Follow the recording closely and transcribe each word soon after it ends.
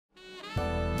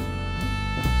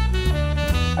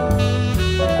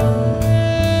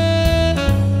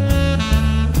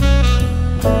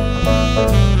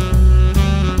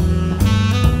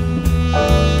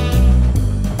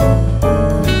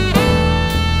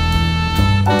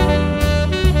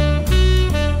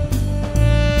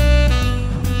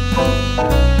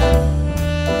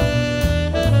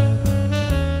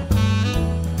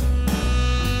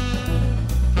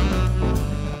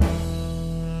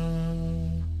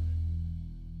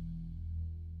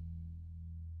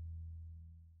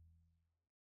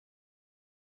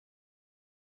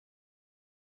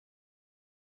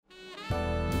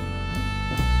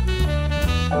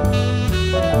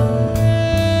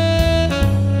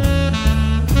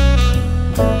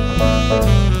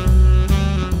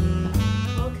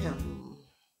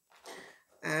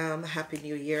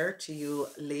here to you,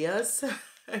 Leahs.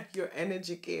 Your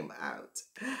energy came out.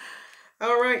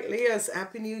 All right, Leahs,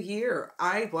 Happy New Year.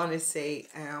 I want to say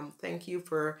thank you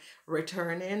for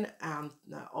returning.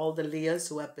 All the Leahs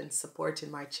who have been supporting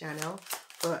my channel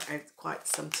for quite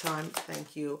some time.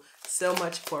 Thank you so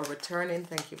much for returning.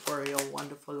 Thank you for your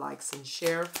wonderful likes and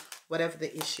share. Whatever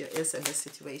the issue is and the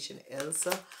situation is.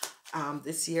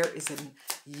 This year is a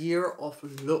year of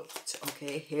looked,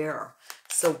 okay, hair.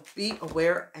 So be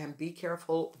aware and be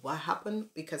careful what happened,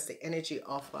 because the energy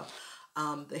of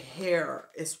the hair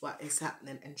is what is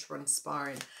happening and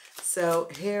transpiring. So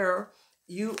hair,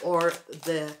 you are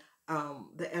the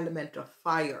element of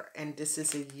fire, and this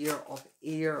is a year of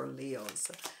air,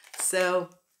 Leos. So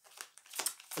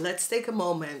let's take a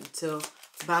moment to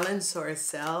balance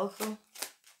ourselves.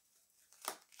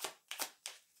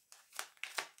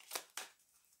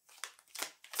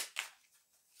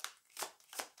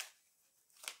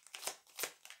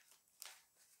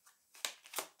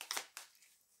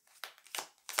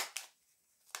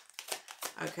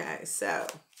 Okay, so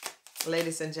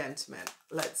ladies and gentlemen,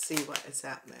 let's see what is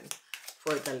happening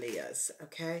for the Leahs.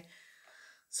 Okay,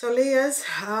 so Leahs,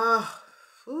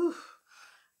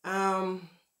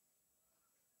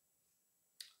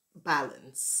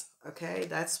 balance. Okay,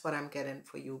 that's what I'm getting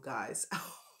for you guys.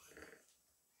 Oh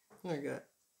my god.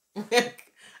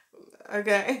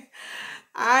 Okay,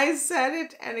 I said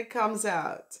it and it comes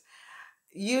out.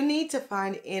 You need to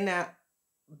find inner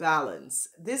balance.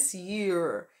 This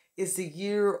year is the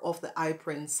year of the Eye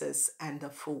Princess and the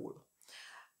Fool.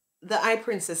 The Eye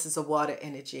Princess is a water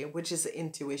energy, which is the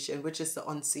intuition, which is the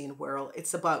unseen world.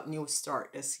 It's about new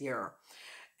start this year.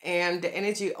 And the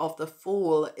energy of the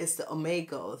Fool is the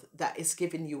Omega that is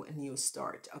giving you a new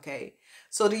start, okay?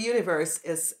 So the universe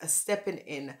is stepping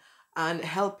in and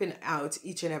helping out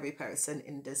each and every person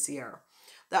in this year.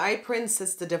 The Eye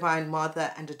Princess, the Divine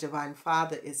Mother, and the Divine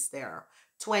Father is there.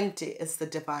 20 is the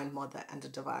Divine Mother and the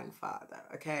Divine Father,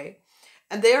 okay?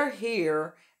 And they're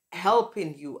here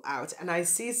helping you out. And I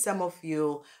see some of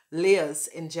you, Leahs,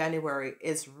 in January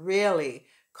is really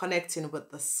connecting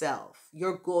with the self.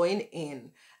 You're going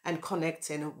in and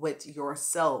connecting with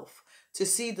yourself to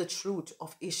see the truth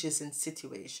of issues and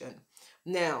situation.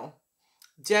 Now,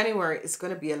 January is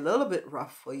going to be a little bit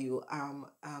rough for you,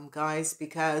 guys,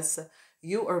 because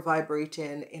you are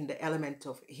vibrating in the element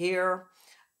of air.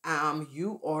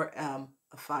 You are a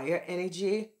fire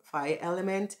energy, fire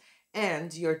element,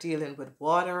 and you're dealing with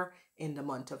water in the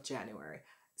month of January.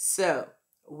 So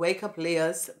wake up,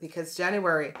 Leahs, because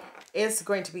January is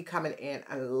going to be coming in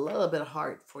a little bit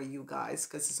hard for you guys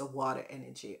because it's a water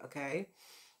energy, okay?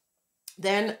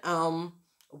 Then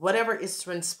whatever is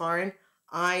transpiring,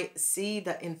 I see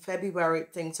that in February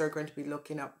things are going to be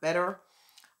looking up better.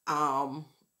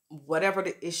 Whatever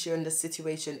the issue and the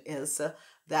situation is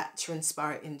that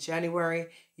transpire in January,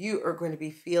 you are going to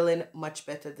be feeling much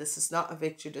better. This is not a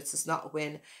victory. This is not a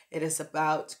win. It is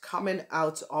about coming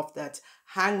out of that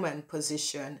hangman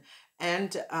position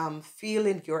and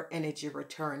feeling your energy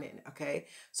returning, okay?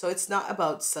 So it's not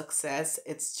about success.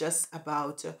 It's just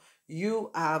about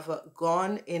you have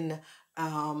gone in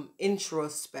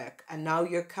introspect, and now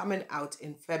you're coming out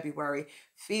in February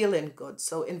feeling good.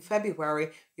 So in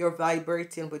February, you're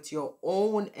vibrating with your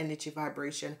own energy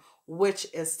vibration, which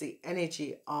is the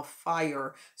energy of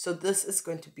fire. So this is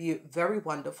going to be very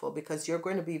wonderful because you're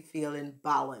going to be feeling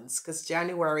balanced, because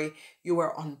January you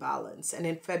were unbalanced, and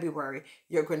in February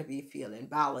you're going to be feeling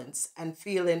balanced and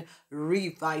feeling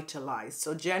revitalized.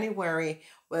 So January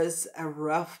was a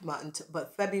rough month,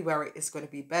 but February is going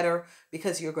to be better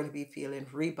because you're going to be feeling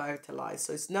revitalized.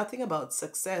 So it's nothing about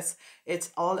success.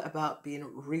 It's all about being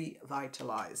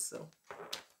revitalized. So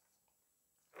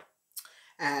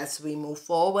as we move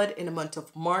forward in the month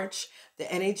of March,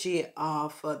 the energy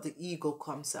of the ego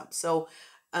comes up. So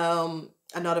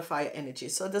another fire energy.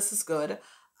 So this is good.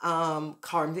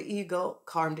 Calm the ego,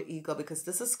 because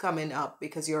this is coming up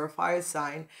because you're a fire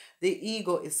sign. The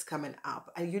ego is coming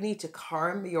up and you need to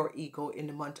calm your ego in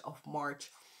the month of March.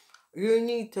 You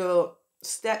need to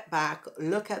step back,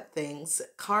 look at things,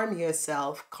 calm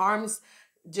yourself,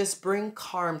 just bring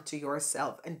calm to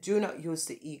yourself and do not use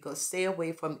the ego. Stay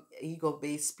away from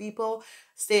ego-based people.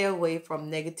 Stay away from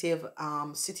negative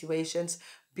situations,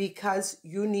 because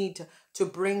you need to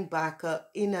bring back a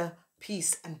inner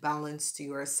peace and balance to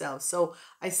yourself. So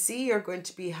I see you're going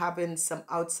to be having some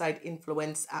outside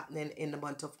influence happening in the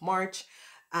month of March.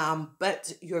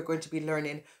 But you're going to be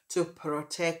learning to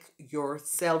protect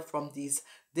yourself from these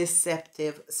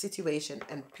deceptive situation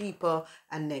and people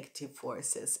and negative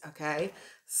forces, okay?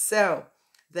 So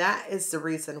that is the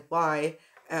reason why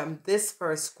this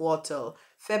first quarter,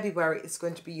 February is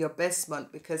going to be your best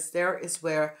month, because there is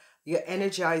where you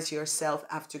energize yourself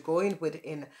after going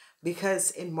within,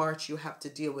 because in March you have to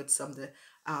deal with some of the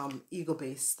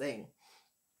ego-based thing.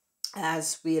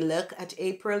 As we look at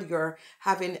April, you're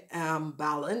having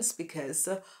balance, because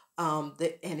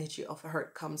the energy of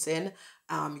hurt comes in.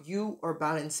 You are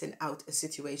balancing out a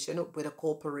situation with a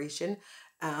corporation,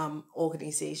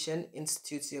 organization,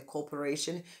 institutes, your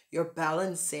corporation. You're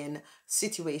balancing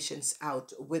situations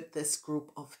out with this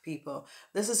group of people.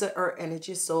 This is a earth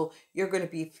energy, so you're going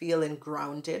to be feeling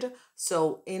grounded.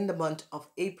 So in the month of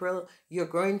April, you're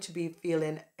going to be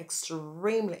feeling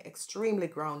extremely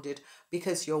grounded,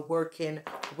 because you're working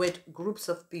with groups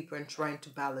of people and trying to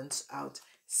balance out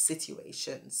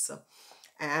situations.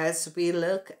 As we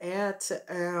look at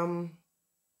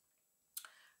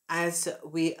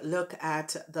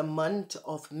the month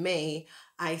of May,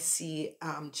 I see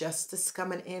justice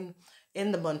coming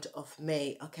in the month of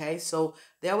May. Okay, so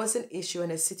there was an issue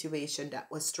and a situation that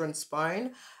was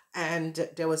transpiring, and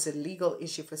there was a legal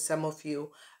issue for some of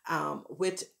you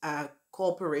with a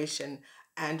corporation.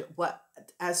 And what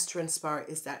has transpired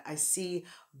is that I see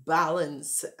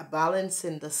balance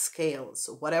in the scales.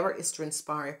 So whatever is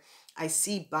transpired, I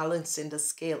see balance in the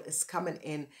scale is coming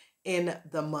in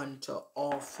the month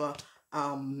of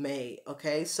May.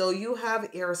 Okay, so you have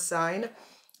air sign,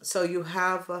 so you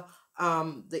have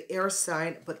the air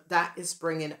sign, but that is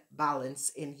bringing balance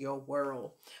in your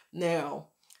world. Now,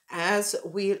 as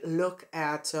we look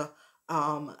at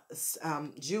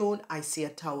June, I see a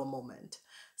tower moment.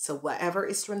 So whatever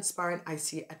is transpiring, I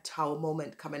see a tower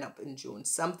moment coming up in June.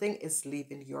 Something is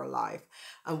leaving your life.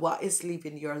 And what is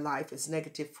leaving your life is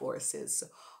negative forces,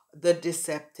 the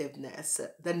deceptiveness,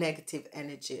 the negative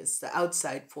energies, the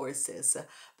outside forces,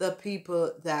 the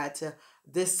people that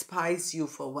despise you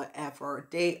for whatever,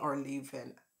 they are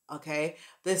leaving. Okay,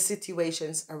 the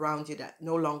situations around you that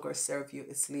no longer serve you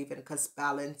is leaving, because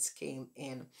balance came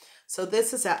in. So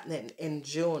this is happening in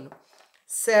June.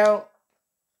 So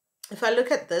if I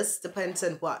look at this, depends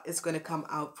on what is going to come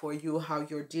out for you, how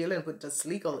you're dealing with this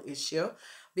legal issue,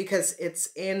 because it's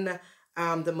in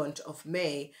the month of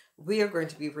May. We are going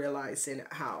to be realizing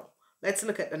how. Let's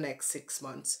look at the next 6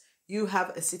 months. You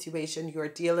have a situation, you're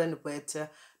dealing with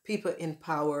people in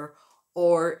power,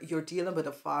 or you're dealing with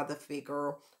a father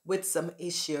figure with some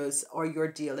issues, or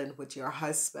you're dealing with your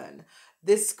husband.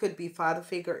 This could be father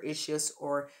figure issues,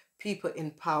 or people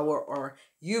in power, or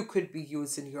you could be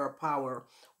using your power.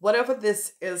 Whatever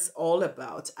this is all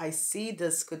about, I see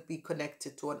this could be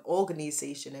connected to an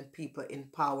organization and people in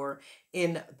power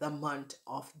in the month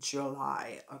of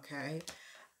July. Okay.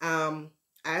 Um,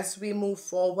 as we move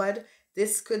forward,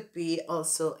 this could be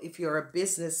also, if you're a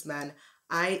businessman,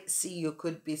 I see you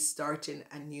could be starting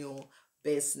a new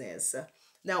business.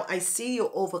 Now, I see you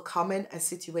overcoming a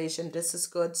situation. This is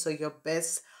good. So your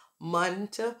best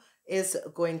month is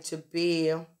going to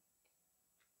be,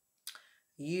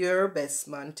 your best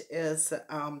month is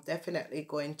definitely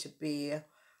going to be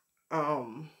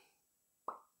um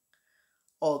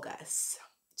August.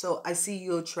 So I see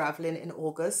you traveling in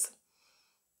August.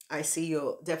 I see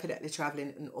you definitely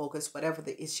traveling in August. Whatever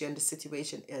the issue and the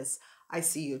situation is, I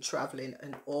see you traveling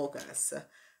in August.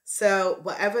 So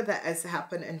whatever that has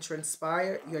happened and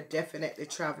transpired, you're definitely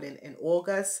traveling in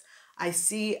August. I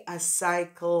see a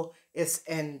cycle is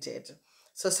ended.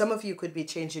 So some of you could be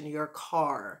changing your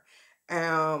car.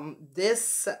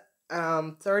 This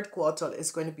third quarter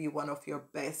is going to be one of your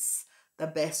best, the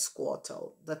best quarter.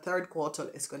 The third quarter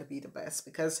is going to be the best,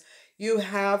 because you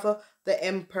have the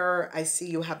Emperor, I see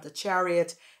you have the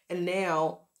Chariot, and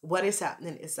now what is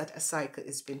happening is that a cycle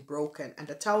is being broken, and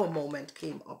the Tower moment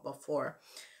came up before.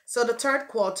 So the third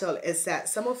quarter is that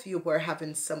some of you were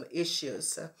having some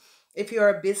issues. If you're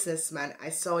a businessman, I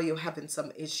saw you having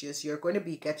some issues. You're going to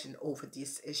be getting over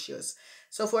these issues.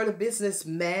 So for the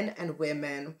businessmen and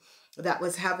women that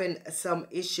was having some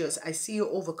issues, I see you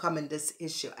overcoming this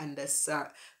issue, and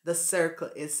the circle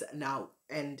is now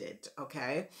ended.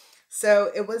 Okay,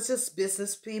 so it was just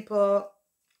business people.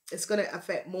 It's going to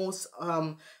affect most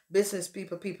business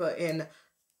people, people in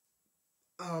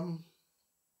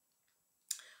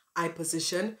I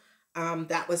position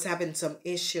that was having some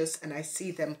issues, and I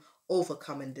see them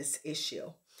overcoming this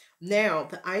issue. Now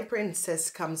the I Princess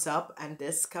comes up, and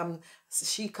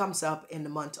she comes up in the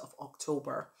month of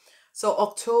October. So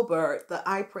October, the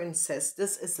I Princess,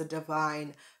 this is the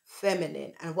divine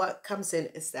feminine, and what comes in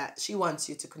is that she wants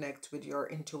you to connect with your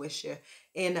intuition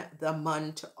in the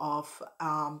month of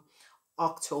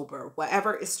October.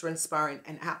 Whatever is transpiring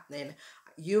and happening,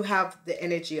 you have the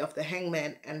energy of the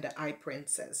Hangman and the I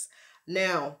Princess.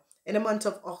 Now, in the month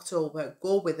of October,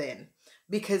 go within,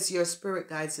 because your spirit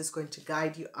guides is going to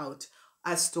guide you out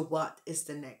as to what is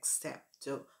the next step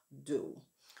to do.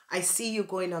 I see you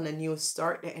going on a new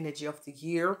start, the energy of the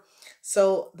year.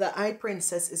 So the Eye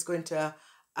Princess is going to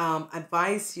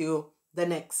advise you the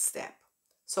next step.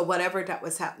 So whatever that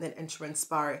was happening and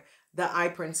transpiring, the Eye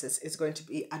Princess is going to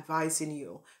be advising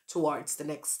you towards the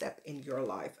next step in your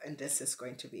life. And this is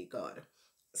going to be good.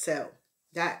 So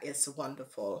that is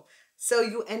wonderful. So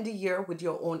you end the year with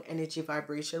your own energy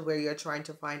vibration where you're trying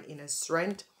to find inner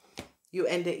strength. You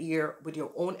end the year with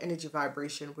your own energy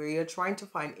vibration where you're trying to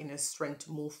find inner strength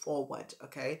to move forward.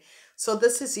 Okay. So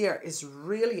this year is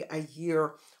really a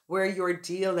year where you're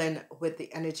dealing with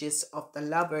the energies of the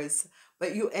Lovers,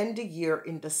 but you end the year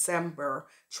in December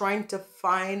trying to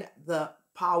find the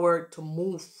power to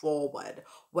move forward.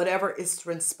 Whatever is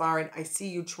transpiring, I see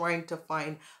you trying to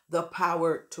find the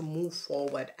power to move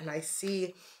forward. And I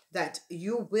see that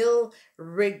you will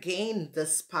regain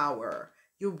this power.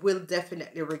 You will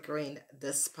definitely regain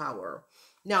this power.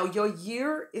 Now, your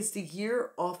year is the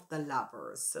year of the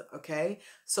Lovers, okay?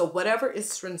 So whatever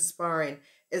is transpiring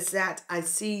is that I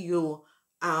see you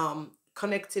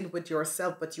connecting with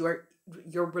yourself, but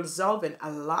you're resolving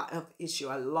a lot of issue,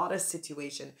 a lot of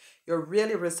situation. You're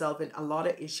really resolving a lot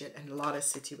of issue and a lot of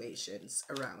situations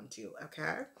around you,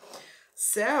 okay?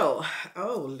 So,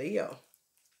 oh, Leo.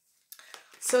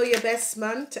 So your best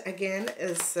month again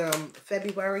is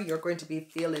February. You're going to be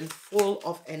feeling full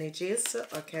of energies,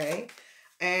 okay?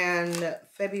 And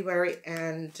February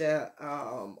and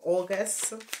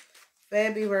August.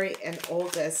 February and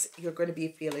August, you're going to be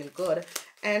feeling good.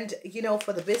 And, you know,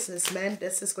 for the businessmen,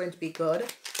 this is going to be good.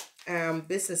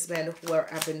 Businessmen who are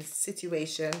having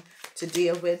situation to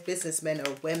deal with, businessmen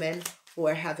or women who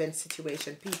are having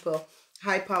situation, people,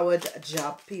 high-powered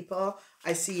job people,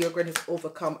 I see you're going to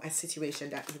overcome a situation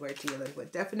that you were dealing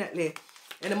with. Definitely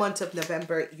in the month of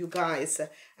November, you guys.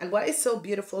 And what is so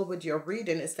beautiful with your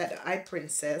reading is that the Eye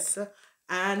Princess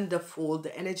and the Fool,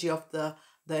 the energy of the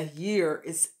year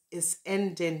is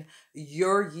ending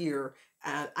your year.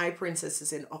 And Eye Princess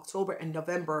is in October and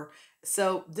November.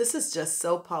 So this is just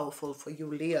so powerful for you,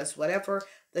 Leos. Whatever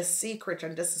the secret,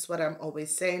 and this is what I'm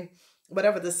always saying,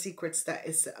 whatever the secrets that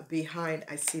is behind,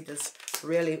 I see this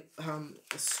really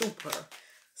super.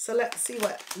 So let's see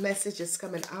what message is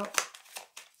coming out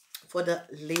for the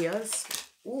Leos.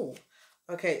 Ooh,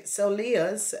 okay. So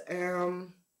Leos,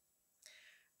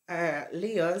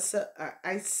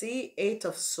 I see 8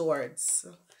 of Swords.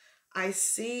 I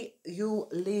see you,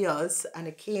 Leos, and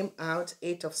it came out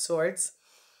 8 of Swords.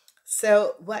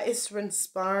 So what is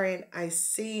transpiring? I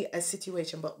see a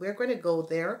situation, but we're going to go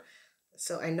there.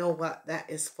 So I know what that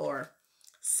is for.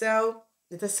 So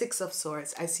the 6 of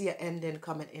Swords, I see an ending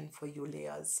coming in for you,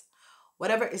 Leos.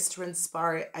 Whatever is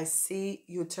transpiring, I see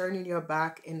you turning your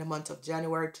back in the month of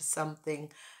January to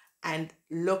something and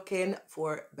looking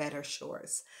for better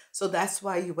shores. So that's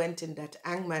why you went in that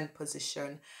hangman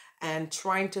position and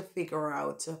trying to figure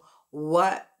out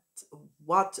what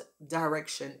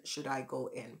direction should I go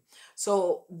in.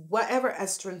 So whatever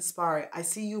has transpired, I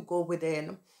see you go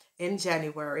within in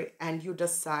January and you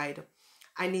decide,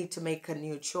 I need to make a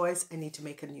new choice. I need to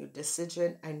make a new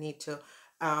decision. I need to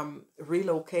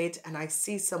relocate. And I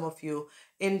see some of you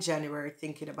in January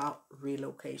thinking about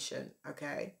relocation.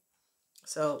 Okay.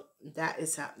 So that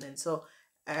is happening. So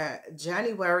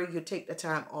January, you take the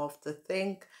time off to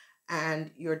think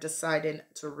and you're deciding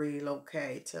to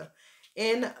relocate.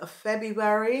 In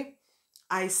February,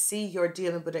 I see you're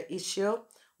dealing with an issue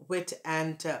with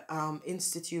an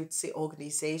institute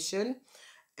organization,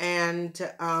 and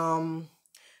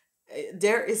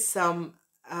there is some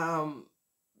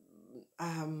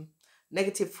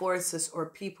negative forces or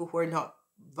people who are not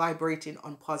vibrating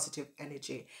on positive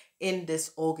energy in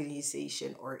this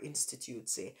organization or institute.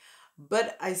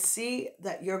 But I see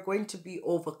that you're going to be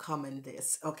overcoming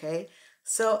this, okay?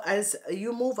 So as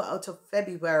you move out of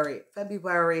February,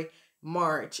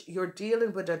 March, you're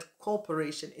dealing with a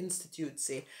corporation, institute,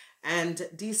 and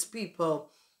these people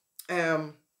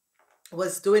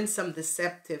was doing some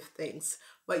deceptive things,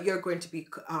 but you're going to be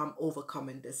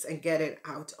overcoming this and getting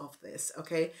out of this,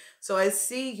 okay? So I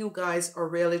see you guys are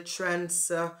really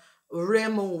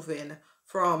removing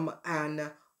from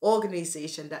an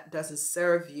organization that doesn't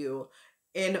serve you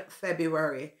in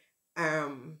February.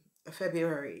 In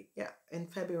February,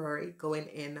 going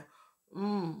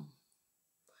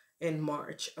in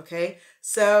March, okay?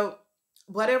 So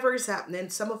whatever is happening,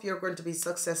 some of you are going to be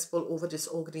successful over this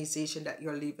organization that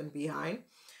you're leaving behind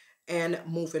and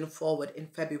moving forward in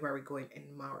February, going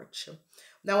in March.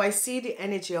 Now I see the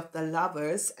energy of the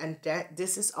lovers, and that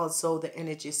this is also the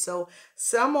energy. So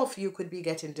some of you could be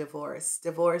getting divorced.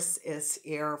 Divorce is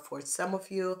here for some of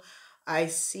you. I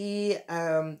see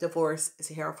divorce is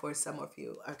here for some of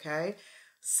you. Okay.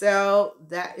 So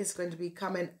that is going to be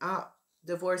coming up.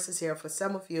 Divorce is here for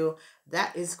some of you.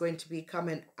 That is going to be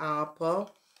coming up.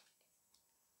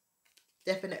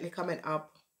 Definitely coming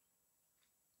up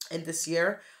in this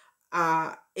year.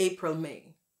 April,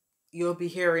 May. You'll be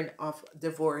hearing of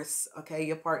divorce. Okay,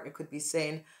 your partner could be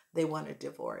saying they want a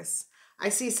divorce. I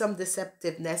see some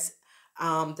deceptiveness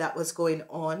that was going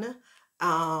on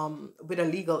with a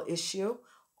legal issue,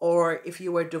 or if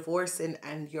you were divorcing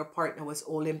and your partner was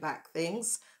holding back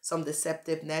things, some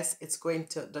deceptiveness. It's going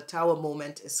to, the tower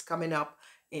moment is coming up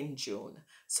in June.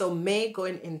 So May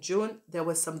going in June, there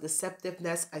was some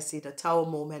deceptiveness. I see the tower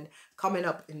moment coming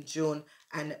up in June,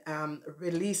 and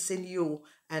releasing you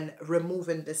and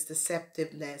removing this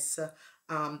deceptiveness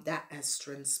that has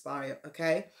transpired.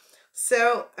 Okay,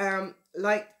 so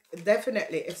like,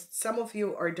 definitely, if some of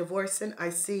you are divorcing, I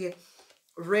see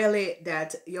really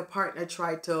that your partner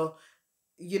tried to,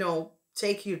 you know,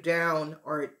 take you down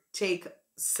or take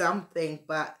something,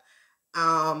 but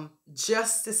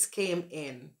justice came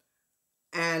in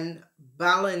and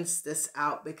balance this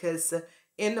out, because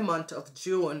in the month of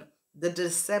June, the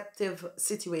deceptive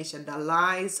situation, the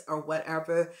lies or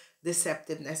whatever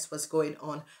deceptiveness was going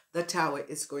on, the tower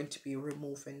is going to be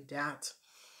removing that.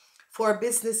 For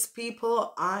business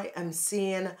people, I am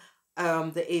seeing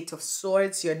the Eight of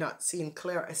Swords. You're not seeing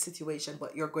clear a situation,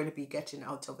 but you're going to be getting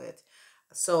out of it.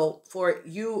 So for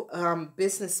you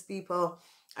business people,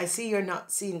 I see you're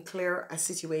not seeing clear a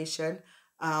situation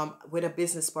with a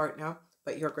business partner,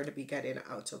 but you're going to be getting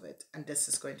out of it. And this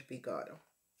is going to be good.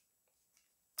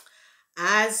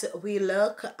 As we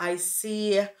look, I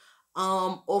see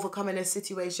overcoming a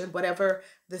situation, whatever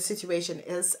the situation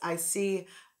is. I see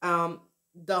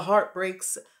the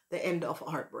heartbreaks, the end of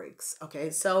heartbreaks. Okay,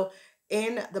 so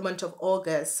in the month of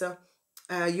August,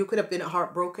 you could have been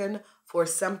heartbroken for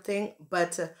something,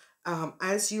 but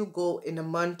as you go in the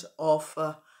month of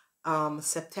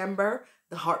September,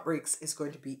 the heartbreaks is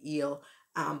going to be healed.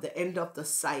 The end of the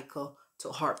cycle to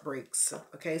heartbreaks.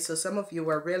 Okay, so some of you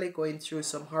are really going through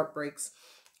some heartbreaks,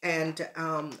 and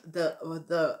the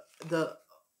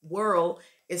world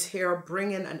is here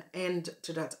bringing an end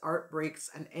to that heartbreaks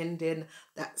and ending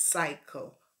that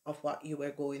cycle of what you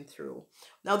were going through.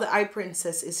 Now the Eye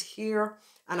Princess is here,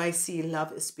 and I see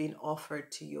love is being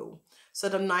offered to you. So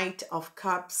the Knight of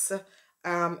Cups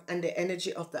and the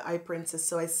energy of the Eye Princess.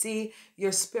 So I see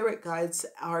your spirit guides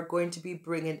are going to be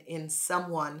bringing in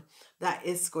someone that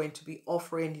is going to be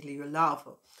offering you love.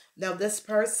 Now this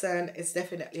person is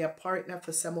definitely a partner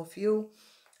for some of you.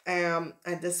 And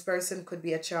this person could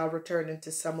be a child returning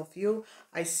to some of you.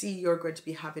 I see you're going to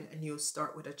be having a new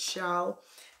start with a child.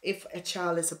 If a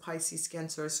child is a Pisces,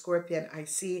 Cancer, or Scorpion, I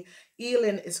see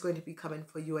healing is going to be coming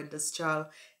for you and this child.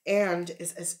 And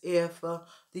it's as if the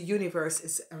universe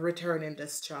is returning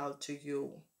this child to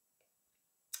you.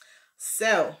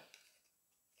 So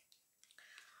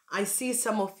I see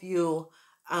some of you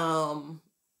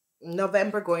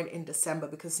November going in December,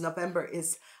 because November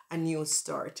is a new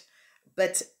start.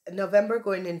 But November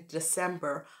going into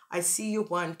December, I see you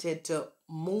wanted to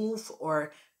move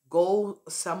or go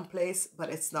someplace, but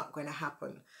it's not going to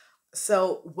happen.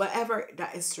 So whatever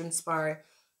that is transpiring,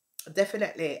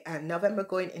 definitely November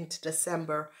going into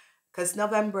December, because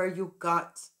November you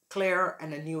got clear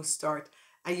and a new start,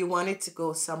 and you wanted to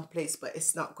go someplace, but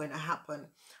it's not going to happen.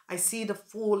 I see the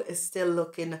Fool is still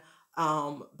looking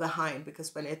behind,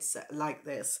 because when it's like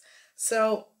this,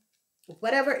 so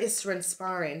whatever is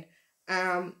transpiring,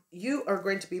 you are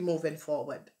going to be moving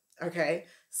forward. Okay,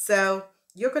 so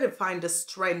you're going to find the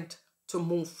strength to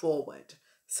move forward.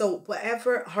 So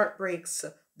whatever heartbreaks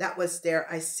that was there,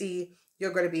 I see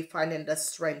you're going to be finding the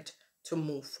strength to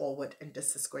move forward, and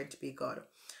this is going to be good.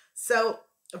 So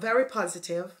very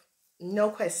positive, no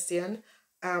question.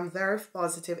 Very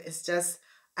positive. It's just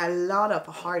a lot of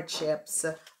hardships,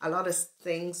 a lot of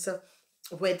things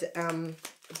with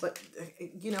but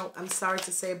you know, I'm sorry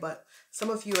to say, but some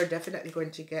of you are definitely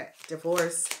going to get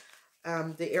divorced.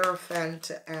 The Hierophant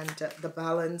and the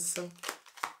Balance.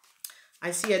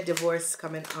 I see a divorce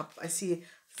coming up. I see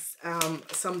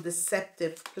some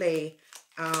deceptive play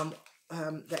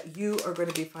that you are going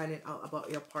to be finding out about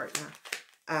your partner.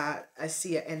 I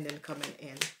see an ending coming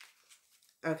in.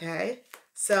 Okay,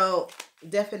 so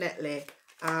definitely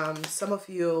some of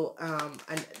you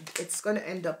and it's going to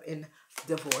end up in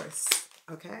divorce.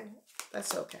 Okay,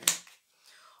 that's okay.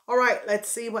 All right, let's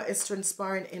see what is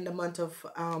transpiring in the month of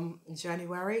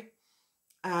January.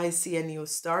 I see a new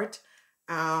start.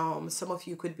 Some of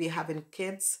you could be having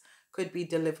kids, could be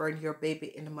delivering your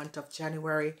baby in the month of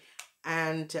January.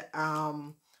 And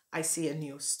I see a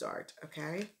new start,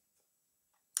 okay?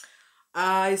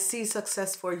 I see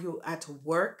success for you at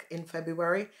work in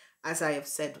February. As I have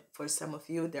said, for some of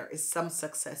you, there is some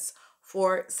success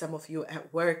for some of you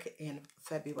at work in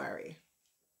February.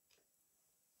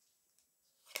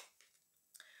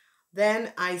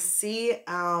 Then I see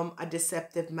a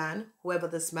deceptive man, whoever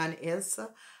this man is.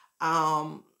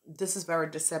 This is very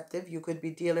deceptive. You could be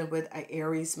dealing with an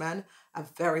Aries man, a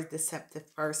very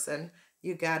deceptive person.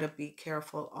 You got to be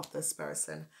careful of this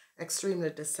person. Extremely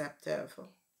deceptive.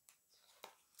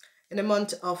 In the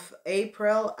month of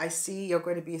April, I see you're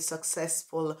going to be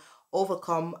successful,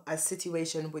 overcome a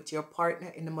situation with your partner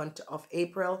in the month of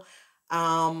April.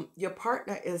 Your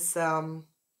partner is,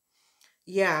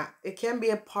 yeah, it can be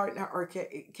a partner or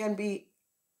it can be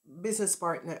business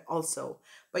partner also,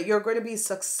 but you're going to be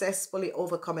successfully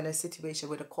overcoming a situation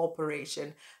with a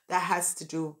corporation that has to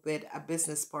do with a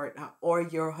business partner or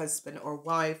your husband or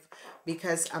wife,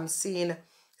 because I'm seeing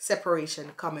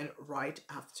separation coming right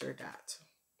after that.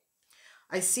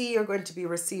 I see you're going to be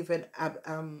receiving a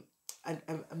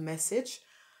message,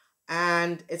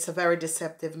 and it's a very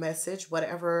deceptive message.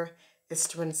 Whatever is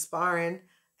transpiring,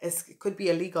 it could be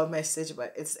a legal message,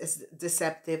 but it's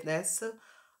deceptiveness.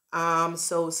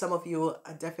 So some of you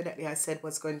definitely, I said,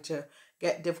 was going to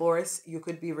get divorced. You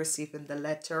could be receiving the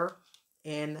letter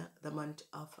in the month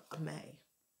of May.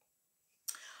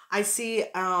 I see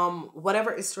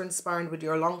whatever is transpiring with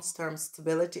your long-term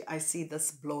stability, I see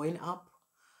this blowing up.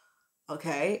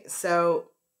 Okay, so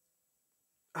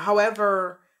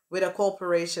however, with a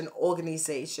corporation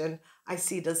organization, I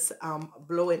see this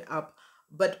blowing up.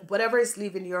 But whatever is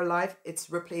leaving your life, it's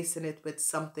replacing it with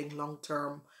something long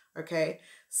term. Okay,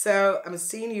 so I'm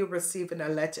seeing you receiving a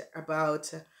letter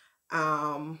about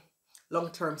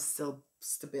long term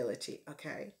stability.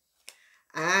 Okay,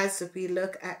 as we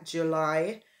look at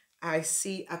July, I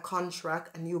see a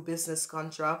contract, a new business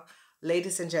contract.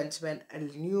 Ladies and gentlemen, a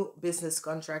new business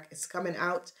contract is coming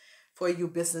out for you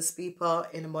business people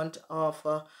in the month of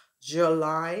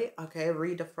July. Okay,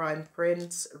 read the fine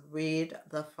prints, read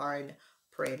the fine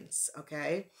prints.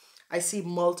 Okay, I see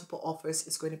multiple offers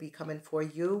is going to be coming for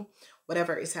you.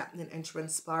 Whatever is happening and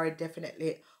transpire,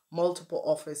 definitely multiple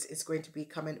offers is going to be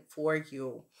coming for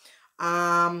you.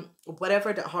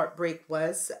 Whatever the heartbreak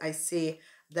was, I see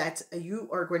that you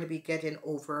are going to be getting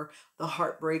over the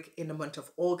heartbreak in the month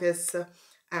of August.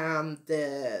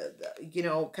 You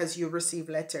know, because you receive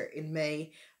letter in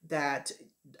May that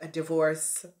a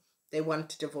divorce, they want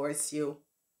to divorce you,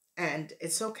 and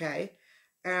it's okay.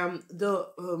 um the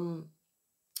um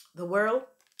the world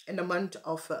in the month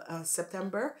of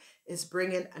September is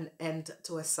bringing an end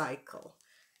to a cycle.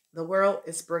 The world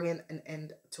is bringing an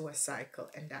end to a cycle,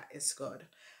 and that is good.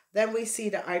 Then we see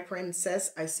the eye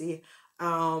princess. I see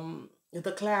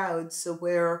the clouds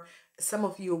where some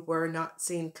of you were not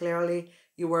seeing clearly.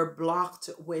 You were blocked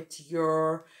with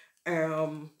your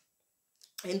um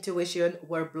intuition,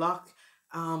 were blocked.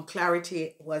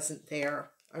 Clarity wasn't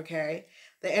there. Okay,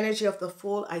 the energy of the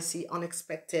fool, I see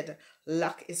unexpected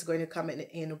luck is going to come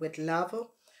in with love.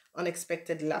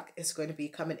 Unexpected luck is going to be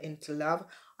coming into love.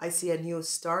 I see a new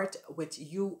start with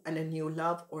you and a new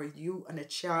love, or you and a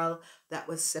child that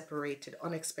was separated.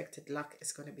 Unexpected luck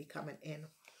is going to be coming in.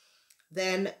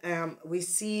 Then we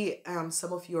see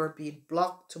some of you are being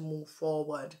blocked to move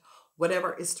forward.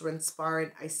 Whatever is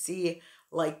transpiring, I see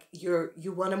like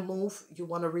you want to move, you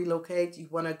want to relocate, you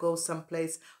want to go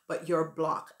someplace, but you're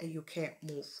blocked and you can't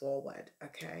move forward.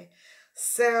 Okay,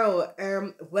 so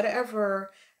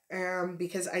whatever,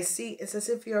 because I see it's as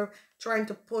if you're trying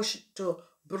to push to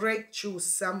break through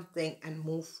something and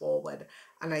move forward,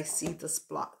 and I see this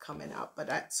block coming up, but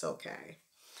that's okay.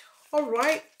 All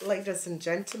right, ladies and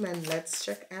gentlemen, let's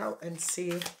check out and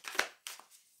see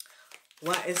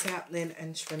what is happening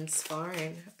and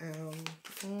transpiring.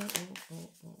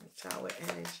 Tower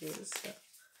energies.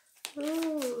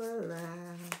 Ooh la la.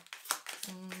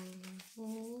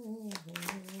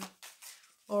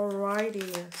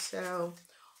 Alrighty, so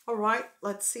all right,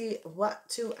 let's see what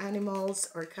two animals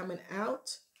are coming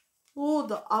out. Ooh,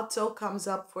 the Otto comes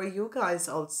up for you guys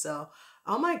also.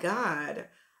 Oh my god.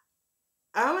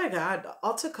 Oh my god, the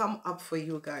Otto come up for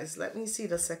you guys. Let me see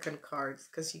the second card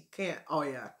because you can't. Oh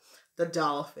yeah, the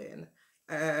dolphin.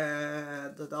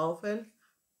 The dolphin.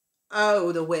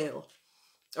 Oh, the whale.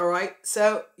 All right,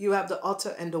 so you have the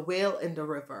otter and the whale in the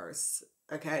reverse.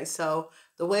 Okay, so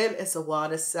the whale is a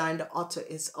water sign. The otter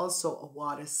is also a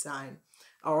water sign.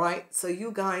 All right, so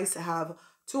you guys have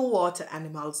two water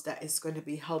animals that is going to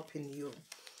be helping you.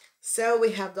 So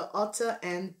we have the otter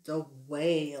and the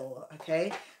whale,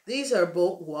 okay? These are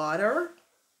both water,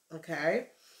 okay?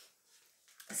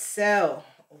 So,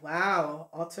 wow,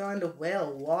 otter and the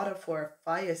whale, water for a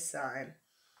fire sign.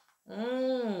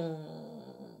 Mm-hmm.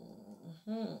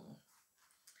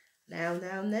 Now,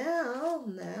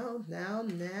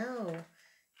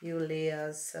 you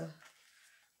Leos.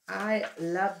 I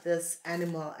love this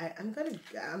animal. I'm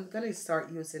gonna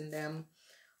start using them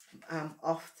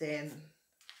often.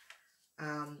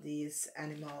 These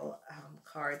animal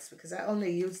cards, because I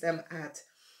only use them at,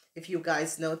 if you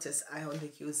guys notice, I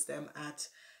only use them at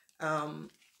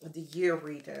the year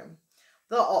reader.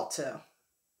 The otter,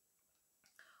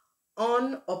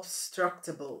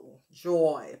 unobstructable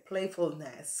joy,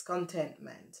 playfulness,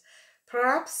 contentment.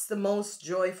 Perhaps the most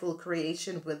joyful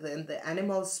creation within the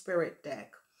animal spirit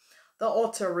deck. The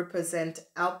otter represent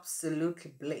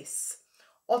absolute bliss.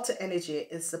 Otter energy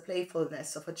is the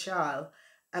playfulness of a child,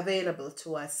 available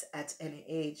to us at any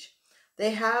age.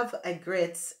 They have a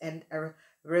grit and a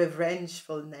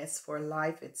revengefulness for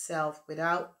life itself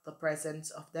without the presence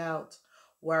of doubt,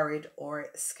 worry, or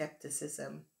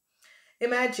skepticism.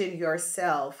 Imagine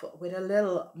yourself with a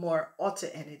little more otter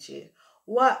energy.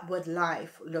 What would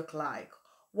life look like?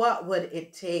 What would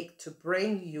it take to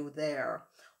bring you there?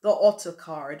 The otter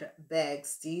card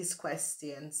begs these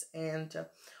questions and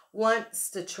wants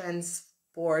to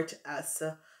transport us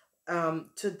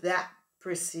to that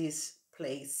precise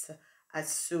place as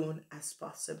soon as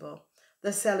possible.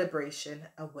 The celebration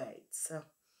awaits.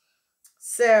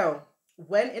 So,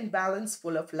 when in balance,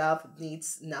 full of love,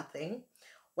 needs nothing.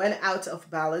 When out of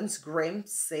balance, grim,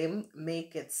 sim,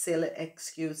 make it silly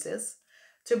excuses.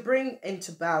 To bring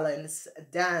into balance,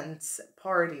 dance,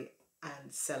 party,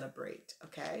 and celebrate.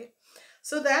 Okay?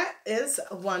 So that is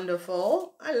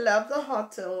wonderful. I love the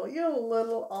Otto. You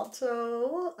little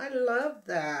Otto. I love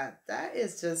that. That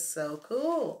is just so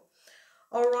cool.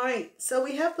 All right. So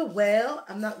we have the whale.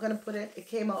 I'm not going to put it, it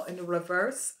came out in the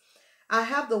reverse. I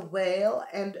have the whale,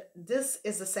 and this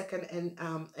is the second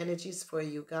energies for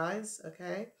you guys,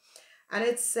 okay? And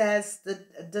it says the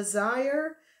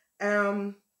desire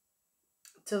to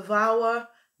vow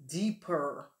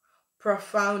deeper,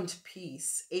 profound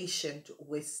peace, ancient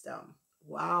wisdom.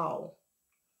 Wow.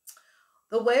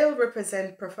 The whale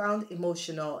represents profound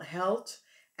emotional health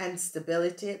and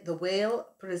stability. The whale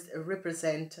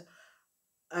represent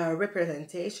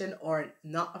representation or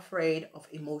not afraid of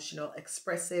emotional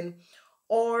expressing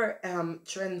or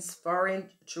transferring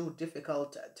through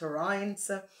difficult terrains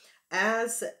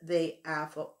as they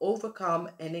have overcome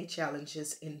any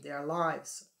challenges in their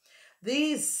lives.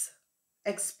 These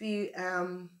exp-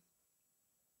 um,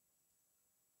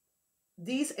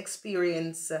 these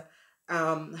experience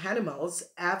animals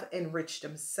have enriched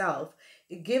themselves.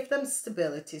 It gives them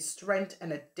stability, strength,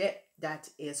 and a depth that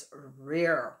is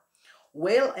rare.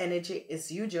 Whale energy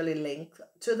is usually linked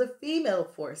to the female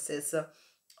forces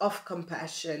of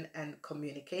compassion and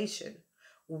communication.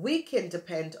 We can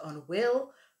depend on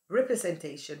whale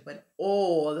representation when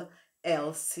all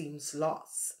else seems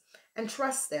lost, and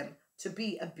trust them to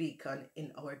be a beacon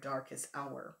in our darkest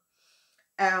hour.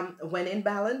 When in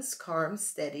balance, calm,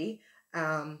 steady,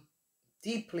 um,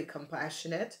 deeply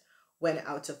compassionate. When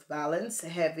out of balance,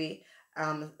 heavy,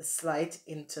 slight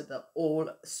into the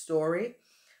old story.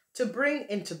 To bring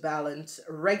into balance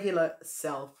regular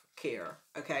self-care.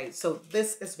 Okay, so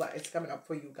this is what is coming up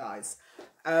for you guys.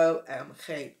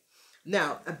 Okay.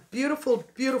 Now, a beautiful,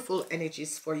 beautiful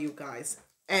energies for you guys.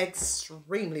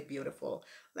 Extremely beautiful.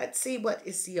 Let's see what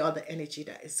is the other energy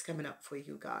that is coming up for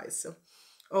you guys.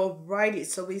 Alrighty,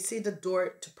 so we see the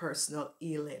door to personal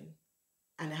healing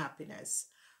and happiness.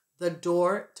 The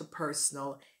door to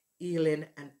personal healing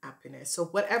and happiness. So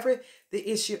whatever the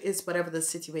issue is, whatever the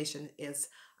situation is,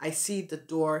 I see the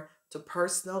door to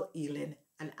personal healing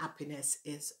and happiness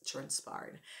is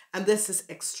transpiring. And this is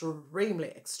extremely,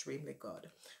 extremely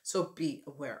good. So be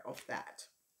aware of that.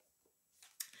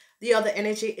 The other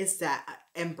energy is that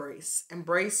embrace.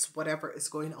 Embrace whatever is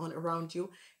going on around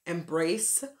you.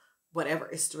 Embrace whatever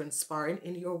is transpiring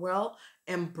in your world.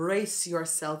 Embrace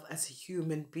yourself as a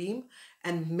human being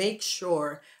and make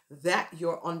sure that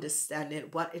you're understanding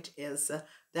what it is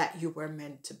that you were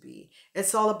meant to be.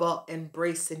 It's all about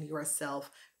embracing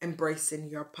yourself, embracing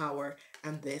your power,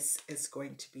 and this is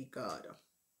going to be good.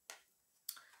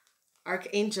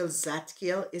 Archangel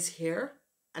Zadkiel is here,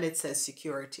 and it says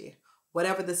security.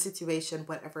 Whatever the situation,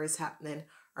 whatever is happening,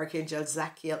 Archangel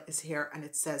Zadkiel is here, and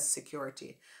it says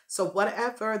security. So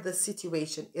whatever the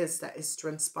situation is that is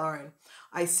transpiring,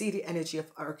 I see the energy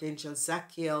of Archangel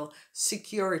Zadkiel.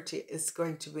 Security is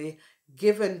going to be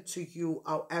given to you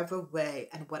however way,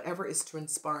 and whatever is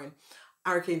transpiring,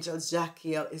 Archangel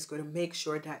Jackiel is going to make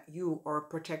sure that you are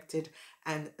protected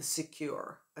and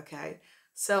secure. Okay.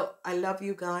 So I love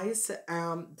you guys.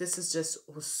 This is just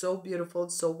was so beautiful,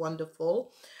 so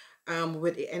wonderful.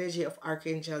 With the energy of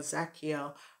Archangel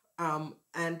Zachiel.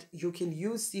 And you can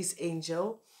use this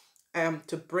angel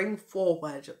to bring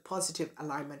forward positive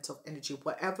alignment of energy,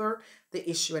 whatever the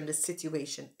issue and the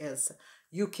situation is.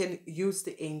 You can use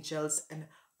the angels and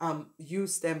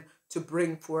use them to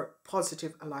bring for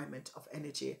positive alignment of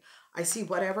energy. I see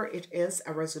whatever it is,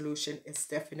 a resolution is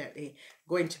definitely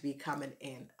going to be coming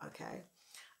in. Okay.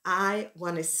 I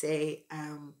want to say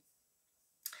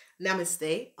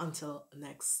namaste until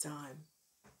next time.